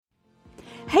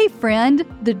Hey friend,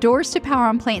 the doors to Power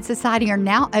on Plant Society are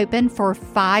now open for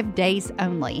 5 days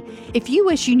only. If you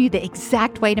wish you knew the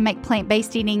exact way to make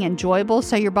plant-based eating enjoyable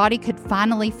so your body could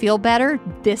finally feel better,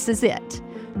 this is it.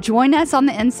 Join us on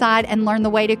the inside and learn the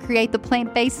way to create the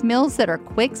plant-based meals that are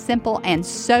quick, simple, and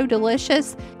so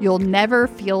delicious you'll never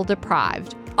feel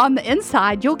deprived. On the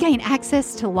inside, you'll gain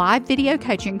access to live video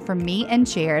coaching from me and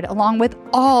Jared, along with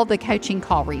all the coaching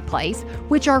call replays,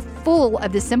 which are full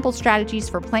of the simple strategies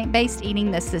for plant-based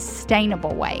eating the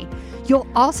sustainable way. You'll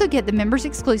also get the members'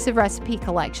 exclusive recipe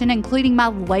collection, including my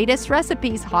latest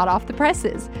recipes hot off the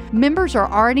presses. Members are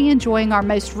already enjoying our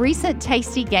most recent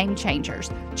tasty game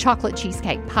changers: chocolate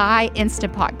cheesecake pie,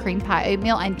 Instant Pot cream pie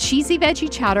oatmeal, and cheesy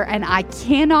veggie chowder, and I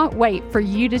cannot wait for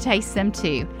you to taste them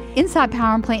too. Inside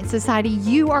Power on Plant Society,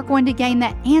 you are going to gain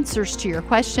the answers to your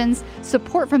questions,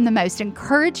 support from the most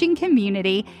encouraging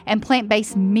community, and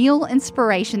plant-based meal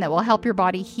inspiration that will help your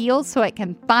body heal so it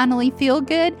can finally feel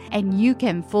good and you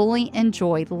can fully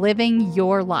enjoy living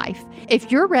your life.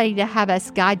 If you're ready to have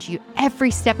us guide you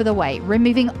every step of the way,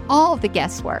 removing all of the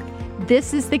guesswork,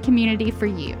 this is the community for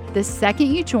you. The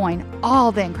second you join,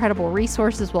 all the incredible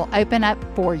resources will open up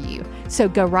for you. So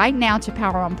go right now to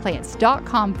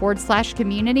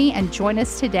poweronplants.com/community and join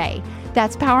us today.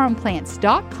 That's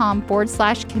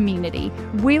poweronplants.com/community.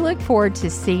 We look forward to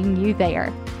seeing you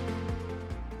there.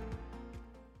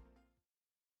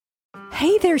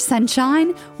 Hey there,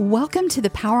 sunshine. Welcome to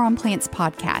the Power on Plants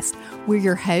podcast. We're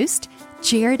your host,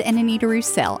 Jared and Anita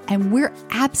Roussel, and we're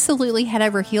absolutely head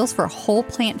over heels for whole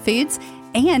plant foods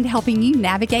and helping you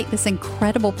navigate this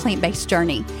incredible plant-based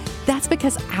journey. That's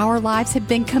because our lives have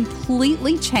been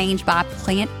completely changed by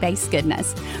plant-based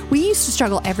goodness. We used to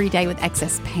struggle every day with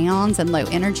excess pounds and low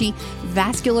energy,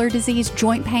 vascular disease,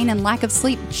 joint pain, and lack of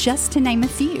sleep, just to name a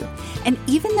few. And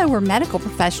even though we're medical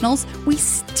professionals, we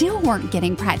still weren't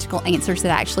getting practical answers that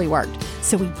actually worked.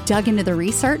 So we dug into the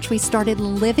research, we started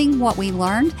living what we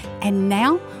learned, and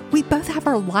now we both have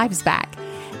our lives back.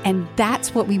 And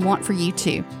that's what we want for you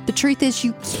too. The truth is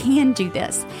you can do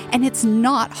this, and it's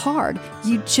not hard.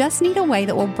 You just need a way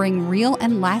that will bring real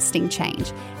and lasting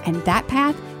change. And that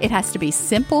path, it has to be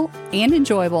simple and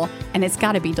enjoyable, and it's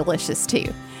got to be delicious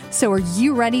too. So are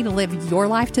you ready to live your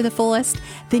life to the fullest?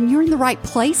 Then you're in the right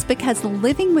place, because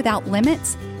living without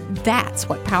limits, that's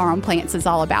what Power on Plants is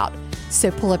all about.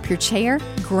 So pull up your chair,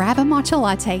 grab a matcha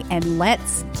latte, and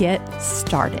let's get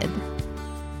started.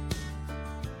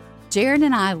 Jared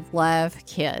and I love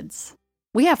kids.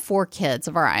 We have 4 kids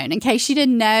of our own. In case you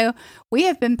didn't know, we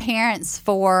have been parents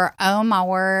for, oh my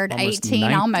word, almost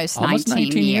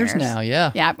 19 years now,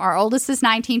 yeah. Yeah, our oldest is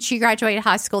 19. She graduated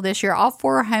high school this year. All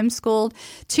 4 are homeschooled.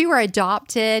 2 are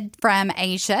adopted from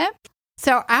Asia.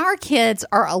 So our kids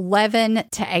are 11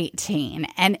 to 18,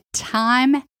 and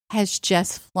time has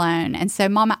just flown. And so,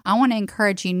 Mama, I want to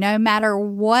encourage you, no matter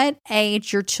what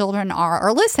age your children are,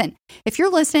 or listen, if you're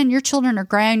listening, your children are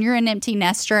grown, you're an empty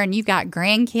nester, and you've got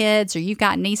grandkids or you've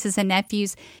got nieces and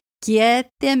nephews, get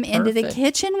them into the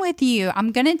kitchen with you.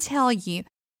 I'm going to tell you,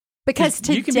 because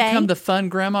today you can become the fun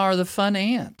grandma or the fun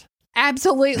aunt.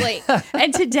 Absolutely.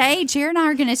 And today, Jared and I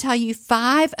are going to tell you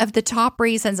 5 of the top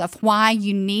reasons of why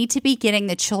you need to be getting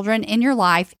the children in your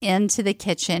life into the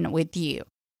kitchen with you.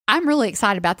 I'm really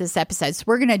excited about this episode, so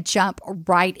we're going to jump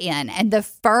right in. And the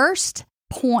first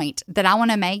point that I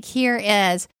want to make here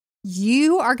is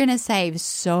you are going to save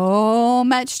so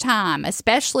much time,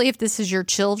 especially if this is your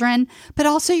children, but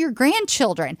also your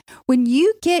grandchildren. When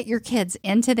you get your kids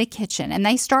into the kitchen and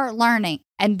they start learning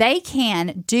and they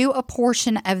can do a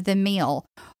portion of the meal,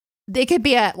 it could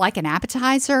be like an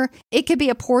appetizer. It could be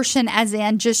a portion as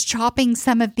in just chopping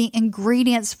some of the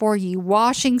ingredients for you,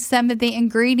 washing some of the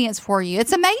ingredients for you.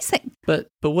 It's amazing. But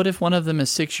what if one of them is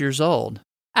 6 years old?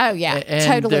 Oh, yeah.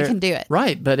 Totally can do it.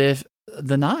 Right. But if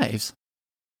the knives,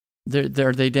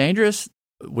 are they dangerous?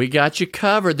 We got you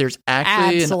covered. There's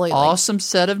actually an awesome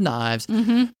set of knives.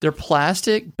 Mm-hmm. They're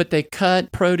plastic, but they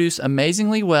cut produce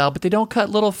amazingly well, but they don't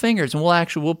cut little fingers. And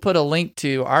we'll put a link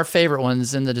to our favorite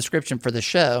ones in the description for the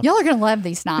show. Y'all are going to love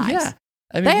these knives. Yeah.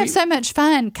 They have so much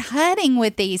fun cutting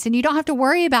with these, and you don't have to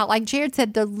worry about, like Jared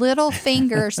said, the little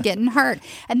fingers getting hurt.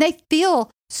 And they feel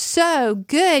so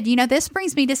good. You know, this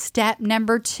brings me to step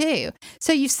number 2.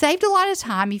 So you've saved a lot of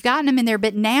time. You've gotten them in there,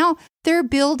 but now they're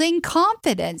building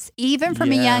confidence, even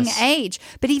from a young age.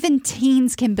 But even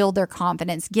teens can build their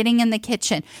confidence, getting in the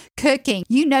kitchen, cooking,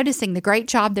 you noticing the great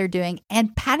job they're doing,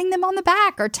 and patting them on the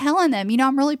back or telling them, you know,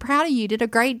 I'm really proud of you. You did a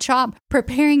great job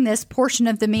preparing this portion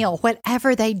of the meal.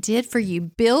 Whatever they did for you,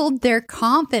 build their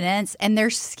confidence and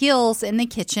their skills in the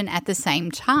kitchen at the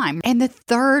same time. And the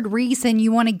third reason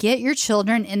you want to get your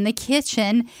children in the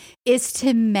kitchen is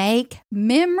to make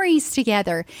memories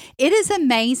together. It is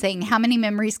amazing how many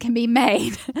memories can be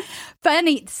made.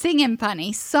 Singing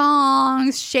funny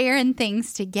songs, sharing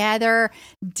things together,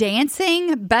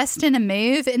 dancing, busting a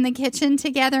move in the kitchen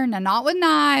together. Now, not with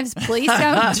knives. Please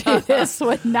don't do this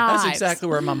with knives. That's exactly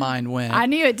where my mind went. I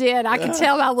knew it did. I could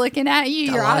tell by looking at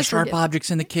you. Your eyes sharp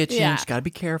objects in the kitchen. Yeah. You just got to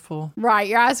be careful. Right.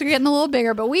 Your eyes are getting a little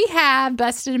bigger, but we have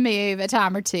busted a move a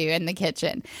time or two in the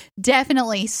kitchen.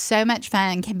 Definitely so much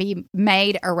fun can be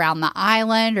made around the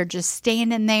island or just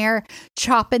standing there,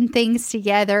 chopping things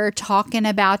together, talking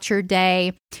about your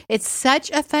day. It's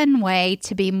such a fun way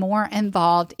to be more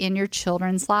involved in your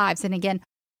children's lives. And again,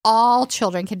 all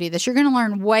children can do this. You're going to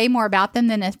learn way more about them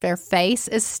than if their face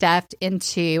is stuffed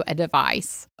into a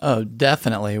device. Oh,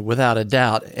 definitely, without a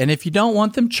doubt. And if you don't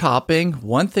want them chopping,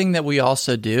 one thing that we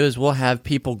also do is we'll have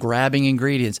people grabbing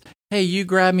ingredients. Hey, you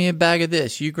grab me a bag of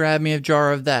this. You grab me a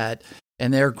jar of that.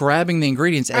 And they're grabbing the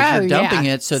ingredients as you're dumping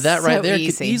it. So that right there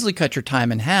could easily cut your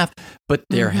time in half. But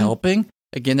they're helping.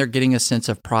 Again, they're getting a sense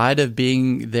of pride of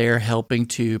being there helping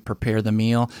to prepare the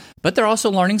meal. But they're also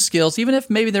learning skills. Even if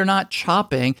maybe they're not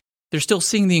chopping, they're still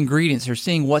seeing the ingredients. They're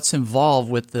seeing what's involved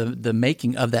with the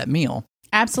making of that meal.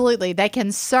 Absolutely. They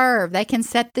can serve. They can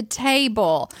set the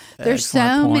table. There's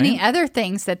so many other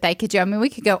things that they could do. I mean, we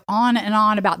could go on and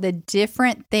on about the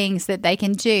different things that they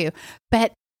can do.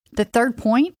 But the third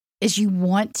point is you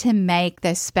want to make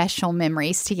those special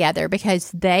memories together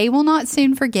because they will not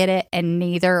soon forget it and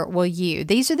neither will you.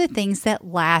 These are the things that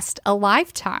last a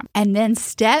lifetime. And then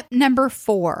step number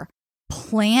 4,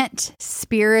 plant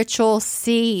spiritual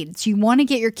seeds. You want to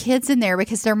get your kids in there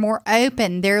because they're more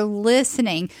open. They're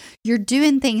listening. You're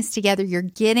doing things together. You're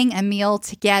getting a meal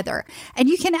together. And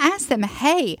you can ask them,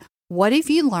 hey, what have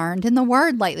you learned in the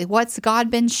Word lately? What's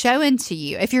God been showing to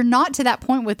you? If you're not to that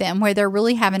point with them where they're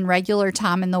really having regular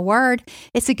time in the Word,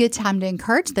 it's a good time to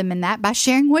encourage them in that by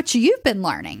sharing what you've been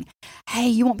learning. Hey,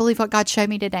 you won't believe what God showed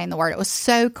me today in the Word. It was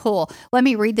so cool. Let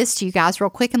me read this to you guys real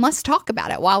quick and let's talk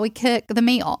about it while we cook the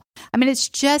meal. I mean, it's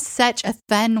just such a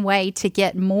fun way to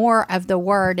get more of the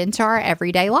Word into our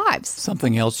everyday lives.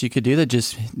 Something else you could do that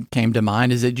just came to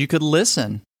mind is that you could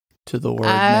listen to the Word.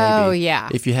 Oh, maybe. Yeah.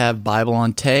 If you have Bible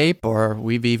on tape, or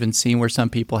we've even seen where some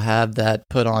people have that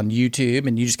put on YouTube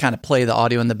and you just kind of play the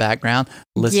audio in the background,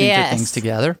 listening to things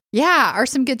together. Yeah, or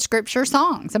some good scripture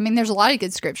songs. I mean, there's a lot of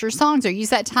good scripture songs. Or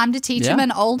use that time to teach them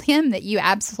an old hymn that you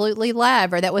absolutely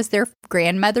love or that was their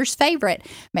grandmother's favorite.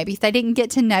 Maybe if they didn't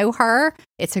get to know her,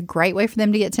 it's a great way for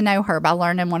them to get to know her by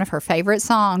learning one of her favorite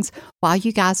songs while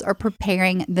you guys are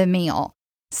preparing the meal.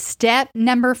 Step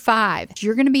number 5,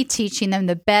 you're going to be teaching them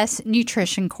the best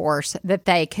nutrition course that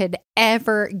they could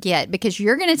ever get because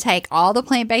you're going to take all the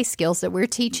plant-based skills that we're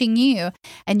teaching you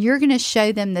and you're going to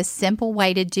show them the simple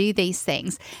way to do these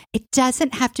things. It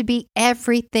doesn't have to be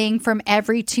everything from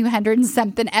every 200 and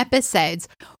something episodes.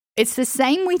 It's the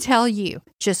same we tell you,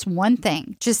 just one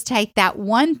thing. Just take that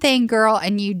one thing, girl,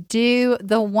 and you do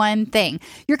the one thing.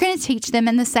 You're going to teach them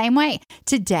in the same way.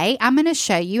 Today, I'm going to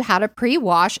show you how to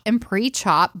pre-wash and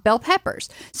pre-chop bell peppers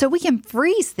so we can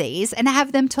freeze these and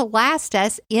have them to last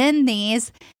us in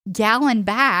these gallon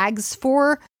bags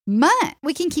for month.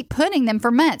 We can keep putting them for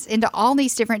months into all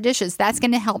these different dishes. That's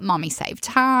going to help mommy save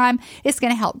time. It's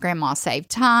going to help grandma save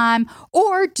time.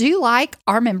 Or do like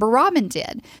our member Robin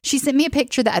did. She sent me a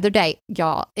picture the other day.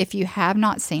 Y'all, if you have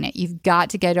not seen it, you've got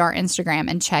to go to our Instagram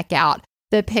and check out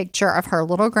the picture of her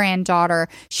little granddaughter.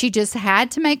 She just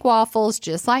had to make waffles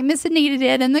just like Miss Anita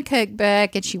did in the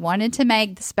cookbook. And she wanted to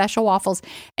make the special waffles.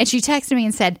 And she texted me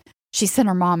and said, she sent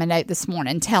her mom a note this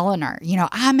morning telling her,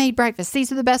 I made breakfast. These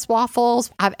are the best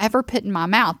waffles I've ever put in my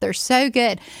mouth. They're so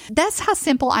good. That's how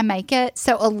simple I make it.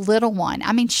 So a little one.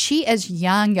 I mean, she is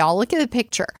young, y'all. Look at the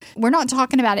picture. We're not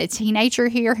talking about a teenager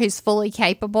here who's fully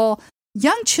capable.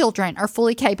 Young children are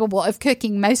fully capable of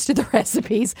cooking most of the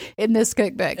recipes in this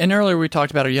cookbook. And earlier we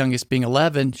talked about our youngest being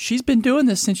 11. She's been doing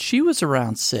this since she was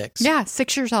around 6. Yeah,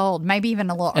 6 years old, maybe even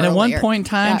a little earlier. And at one point in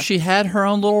time, she had her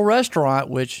own little restaurant,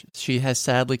 which she has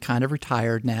sadly kind of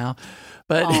retired now.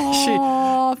 But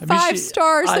five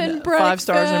stars in breakfast. 5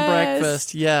 stars in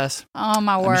breakfast, yes. Oh,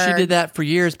 my word. She did that for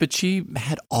years, but she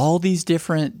had all these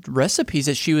different recipes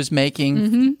that she was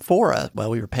making for us. Well,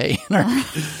 we were paying her.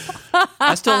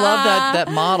 I still love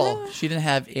that model. She didn't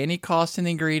have any cost in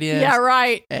the ingredients. Yeah,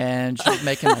 right. And she was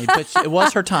making money. But it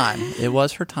was her time. It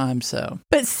was her time, so.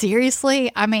 But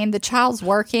seriously, I mean, the child's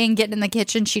working, getting in the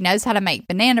kitchen. She knows how to make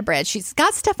banana bread. She's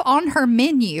got stuff on her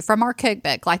menu from our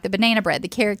cookbook, like the banana bread, the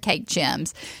carrot cake gems.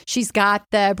 She's got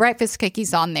the breakfast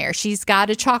cookies on there. She's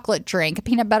got a chocolate drink, a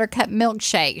peanut butter cup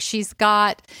milkshake. She's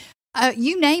got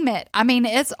You name it. I mean,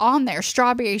 it's on there.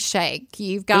 Strawberry shake.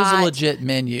 You've got. It was a legit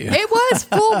menu. It was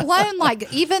full blown,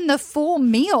 like even the full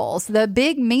meals, the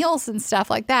big meals and stuff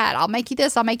like that. I'll make you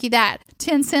this. I'll make you that.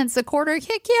 10 cents a quarter.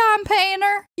 Heck yeah, I'm paying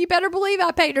her. You better believe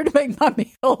I paid her to make my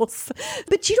meals.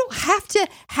 But you don't have to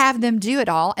have them do it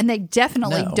all. And they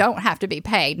definitely don't have to be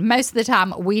paid. Most of the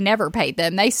time, we never paid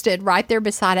them. They stood right there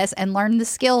beside us and learned the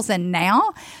skills. And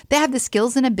now they have the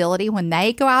skills and ability when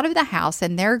they go out of the house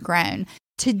and they're grown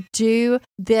to do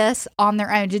this on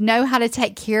their own, to know how to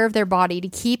take care of their body, to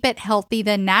keep it healthy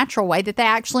the natural way that they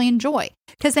actually enjoy.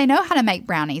 Because they know how to make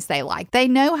brownies they like. They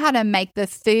know how to make the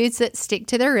foods that stick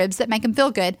to their ribs that make them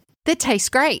feel good, that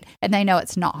taste great. And they know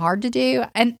it's not hard to do.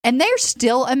 And they're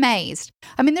still amazed.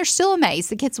 I mean, they're still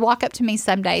amazed. The kids walk up to me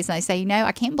some days and they say,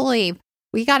 I can't believe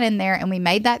we got in there and we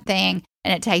made that thing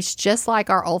and it tastes just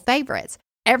like our old favorites.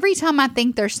 Every time I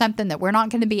think there's something that we're not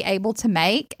going to be able to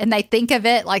make, and they think of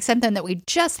it like something that we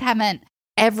just haven't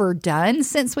ever done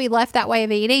since we left that way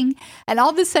of eating, and all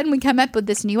of a sudden we come up with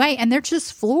this new way, and they're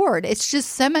just floored. It's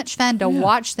just so much fun to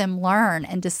watch them learn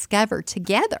and discover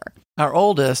together. Our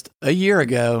oldest, a year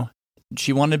ago,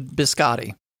 she wanted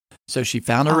biscotti. So she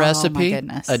found a recipe,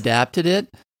 adapted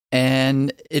it,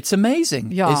 and it's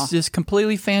amazing. Yeah. It's just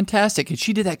completely fantastic. And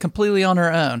she did that completely on her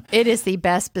own. It is the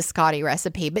best biscotti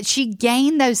recipe. But she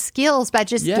gained those skills by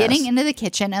just getting into the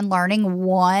kitchen and learning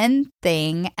one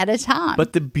thing at a time.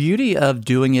 But the beauty of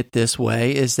doing it this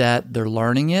way is that they're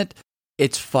learning it.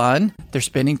 It's fun. They're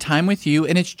spending time with you,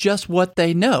 and it's just what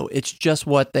they know. It's just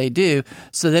what they do.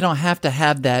 So they don't have to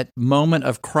have that moment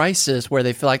of crisis where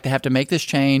they feel like they have to make this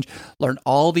change, learn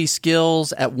all these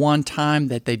skills at one time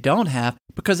that they don't have,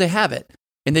 because they have it.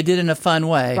 And they did it in a fun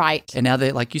way. Right. And now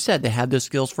they, like you said, they have those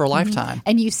skills for a lifetime.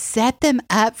 And you set them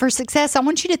up for success. I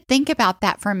want you to think about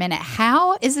that for a minute.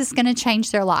 How is this going to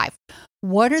change their life?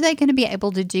 What are they going to be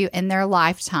able to do in their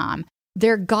lifetime?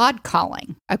 Their God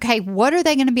calling. Okay, what are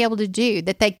they going to be able to do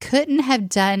that they couldn't have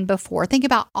done before? Think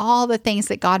about all the things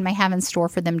that God may have in store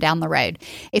for them down the road.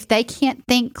 If they can't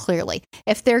think clearly,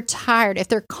 if they're tired, if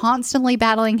they're constantly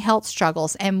battling health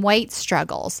struggles and weight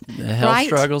struggles. The health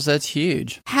struggles, that's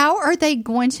huge. How are they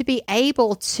going to be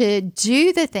able to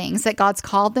do the things that God's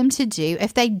called them to do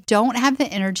if they don't have the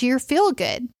energy or feel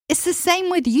good? It's the same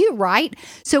with you, right?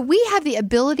 So we have the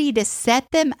ability to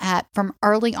set them up from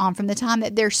early on, from the time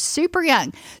that they're super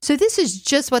young. So this is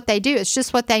just what they do. It's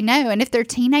just what they know. And if they're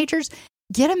teenagers,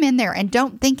 get them in there and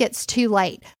don't think it's too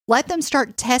late. Let them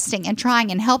start testing and trying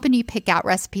and helping you pick out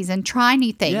recipes and try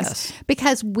new things. Yes.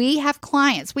 Because we have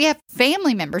clients, we have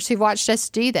family members who've watched us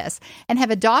do this and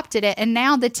have adopted it. And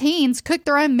now the teens cook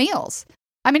their own meals.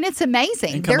 I mean, it's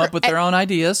amazing. And come up with their own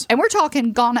ideas. And we're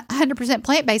talking gone 100%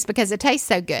 plant-based because it tastes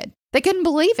so good. They couldn't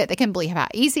believe it. They couldn't believe how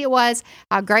easy it was,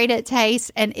 how great it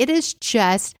tastes. And it is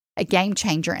just a game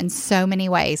changer in so many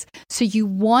ways. So you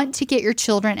want to get your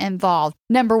children involved.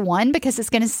 Number one, because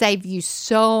it's going to save you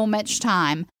so much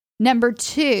time. Number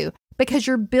two, because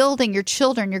you're building your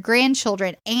children, your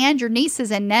grandchildren, and your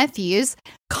nieces and nephews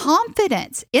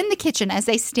confidence in the kitchen as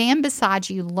they stand beside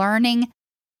you learning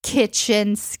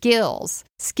kitchen skills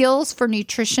for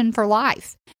nutrition for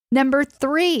life. Number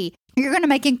three, you're going to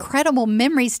make incredible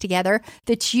memories together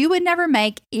that you would never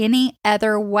make any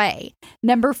other way.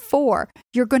 Number four,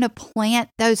 you're going to plant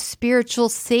those spiritual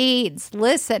seeds.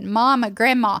 Listen, mama,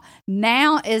 grandma,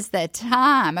 now is the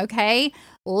time, okay?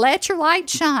 Let your light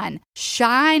shine.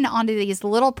 Shine onto these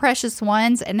little precious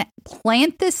ones and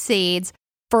plant the seeds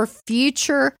for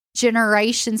future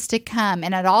generations to come.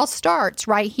 And it all starts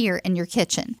right here in your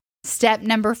kitchen. Step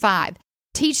number 5,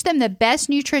 teach them the best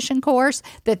nutrition course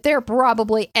that they're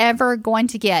probably ever going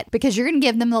to get, because you're going to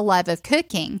give them the love of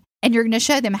cooking and you're going to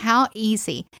show them how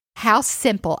easy, how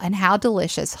simple, and how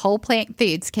delicious whole plant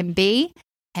foods can be.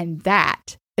 And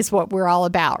that is what we're all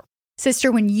about.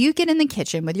 Sister, when you get in the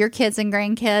kitchen with your kids and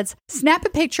grandkids, snap a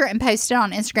picture and post it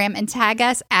on Instagram and tag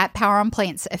us at Power on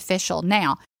Plants Official.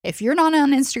 Now, if you're not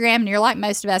on Instagram and you're like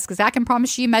most of us, because I can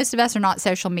promise you most of us are not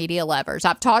social media lovers.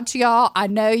 I've talked to y'all. I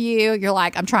know you. You're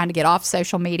like, I'm trying to get off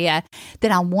social media.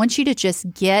 Then I want you to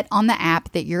just get on the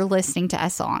app that you're listening to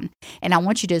us on. And I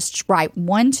want you to just write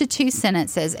 1 to 2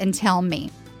 sentences and tell me,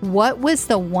 what was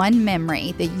the one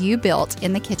memory that you built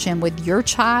in the kitchen with your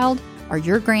child or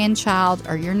your grandchild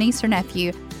or your niece or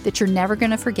nephew that you're never going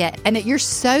to forget and that you're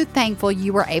so thankful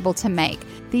you were able to make?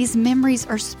 These memories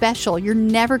are special. You're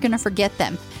never going to forget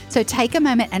them. So take a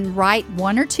moment and write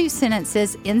 1 or 2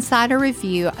 sentences inside a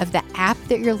review of the app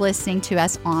that you're listening to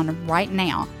us on right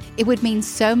now. It would mean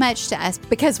so much to us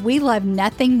because we love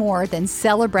nothing more than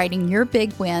celebrating your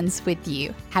big wins with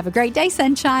you. Have a great day,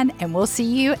 sunshine, and we'll see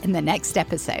you in the next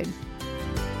episode.